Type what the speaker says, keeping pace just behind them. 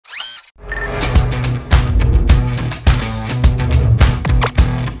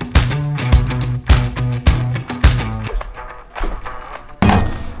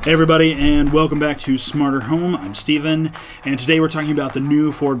Hey everybody, and welcome back to Smarterhome. I'm Steven, and today we're talking about the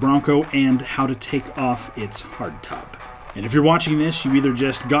new Ford Bronco and how to take off its hardtop. And if you're watching this, you either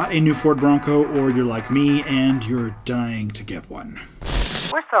just got a new Ford Bronco or you're like me and you're dying to get one.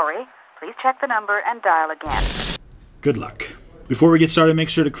 We're sorry. Please check the number and dial again. Good luck. Before we get started, make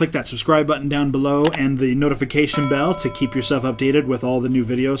sure to click that subscribe button down below and the notification bell to keep yourself updated with all the new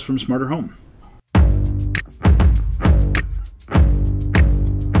videos from Smarterhome.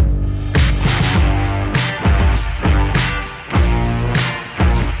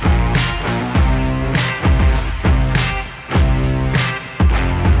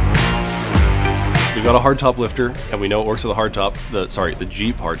 We've got a hardtop lifter, and we know it works with the hardtop, the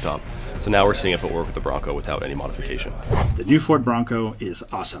Jeep hardtop. So now we're seeing if it work with the Bronco without any modification. The new Ford Bronco is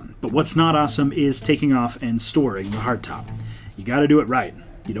awesome, but what's not awesome is taking off and storing the hardtop. You gotta do it right.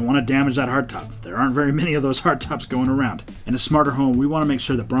 You don't want to damage that hardtop. There aren't very many of those hardtops going around. In a Smarterhome, we want to make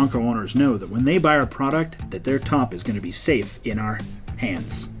sure that Bronco owners know that when they buy our product, that their top is going to be safe in our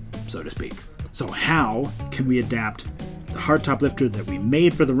hands, so to speak. So how can we adapt the hardtop lifter that we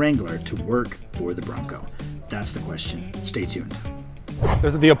made for the Wrangler to work for the Bronco? That's the question. Stay tuned.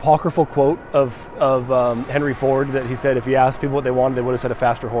 There's the apocryphal quote of Henry Ford that he said if he asked people what they wanted, they would have said a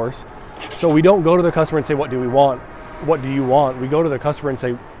faster horse. So we don't go to the customer and say, what do we want? What do you want? We go to the customer and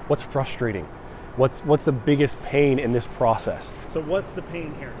say, what's frustrating? What's the biggest pain in this process? So what's the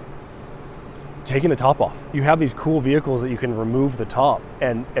pain here? Taking the top off. You have these cool vehicles that you can remove the top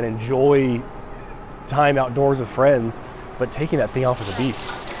and enjoy time outdoors with friends, but taking that thing off is a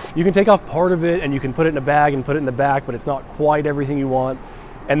beast. You can take off part of it and you can put it in a bag and put it in the back, but it's not quite everything you want.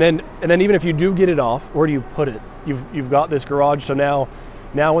 And then even if you do get it off, where do you put it? You've got this garage, so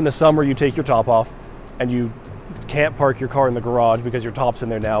now in the summer you take your top off and you can't park your car in the garage because your top's in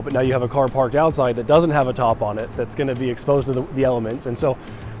there now, but now you have a car parked outside that doesn't have a top on it that's going to be exposed to the elements. And so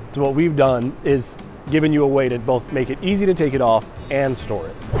what we've done is given you a way to both make it easy to take it off and store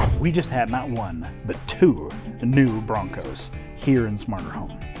it. We just had not one, but two new Broncos here in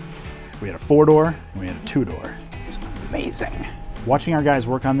Smarterhome. We had a 4-door and we had a 2-door. It was amazing. Watching our guys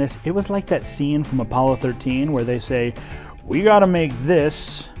work on this, it was like that scene from Apollo 13 where they say, we gotta make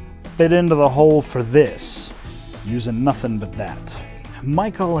this fit into the hole for this, using nothing but that.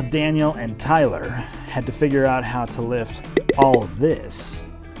 Michael, Daniel, and Tyler had to figure out how to lift all of this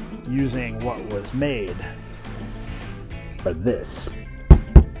using what was made for this.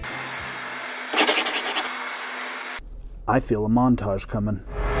 I feel a montage coming.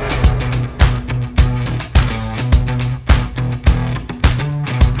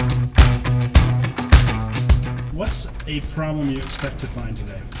 What's a problem you expect to find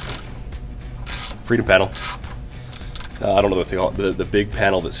today? Freedom panel. I don't know what they call it. The big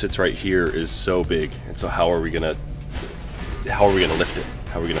panel that sits right here is so big, and so how are we gonna lift it?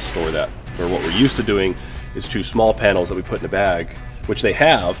 How are we gonna store that? Or what we're used to doing is two small panels that we put in a bag, which they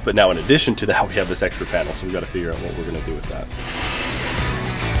have, but now in addition to that we have this extra panel, so we've got to figure out what we're gonna do with that.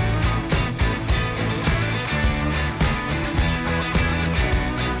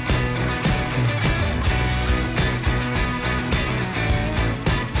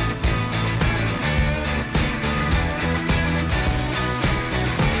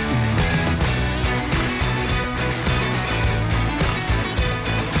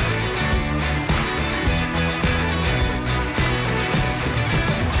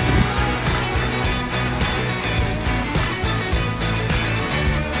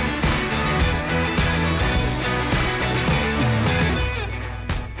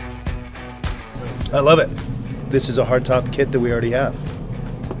 I love it. This is a hardtop kit that we already have,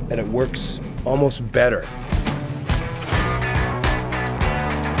 and it works almost better.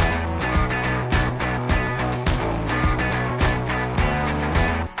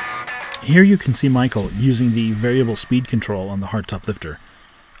 Here you can see Michael using the variable speed control on the hardtop lifter.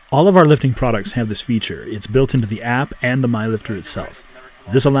 All of our lifting products have this feature. It's built into the app and the MyLifter itself.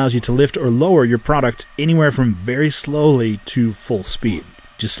 This allows you to lift or lower your product anywhere from very slowly to full speed.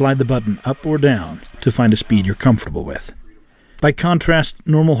 Just slide the button up or down to find a speed you're comfortable with. By contrast,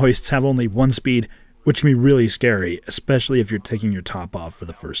 normal hoists have only one speed, which can be really scary, especially if you're taking your top off for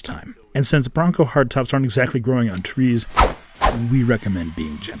the first time. And since Bronco hardtops aren't exactly growing on trees, we recommend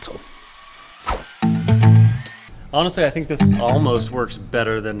being gentle. Honestly, I think this almost works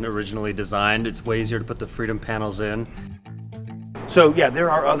better than originally designed. It's way easier to put the freedom panels in. So yeah, there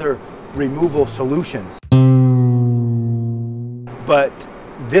are other removal solutions, but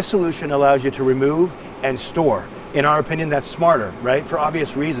this solution allows you to remove and store. In our opinion, that's smarter, right? For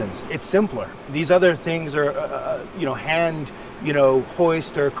obvious reasons. It's simpler. These other things are, hand,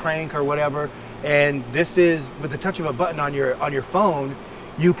 hoist or crank or whatever. And this is, with the touch of a button on your phone,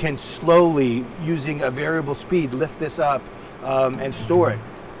 you can slowly, using a variable speed, lift this up and store it,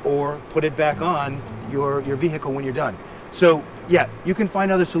 or put it back on your vehicle when you're done. So yeah, you can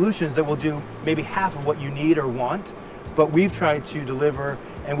find other solutions that will do maybe half of what you need or want, but we've tried to deliver,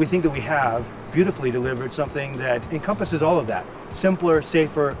 and we think that we have beautifully delivered something that encompasses all of that. Simpler,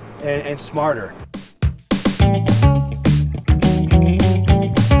 safer, and smarter.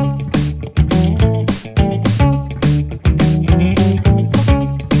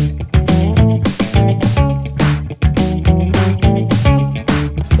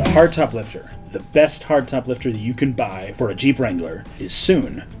 Hardtop lifter, the best hardtop lifter that you can buy for a Jeep Wrangler, is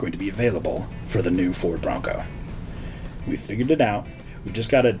soon going to be available for the new Ford Bronco. We figured it out. We've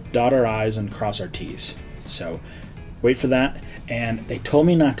just got to dot our I's and cross our T's. So wait for that. And they told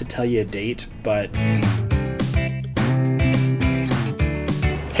me not to tell you a date, but...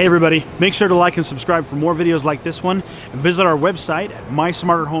 Hey everybody, make sure to like and subscribe for more videos like this one, and visit our website at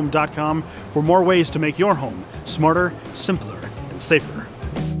mysmarterhome.com for more ways to make your home smarter, simpler, and safer.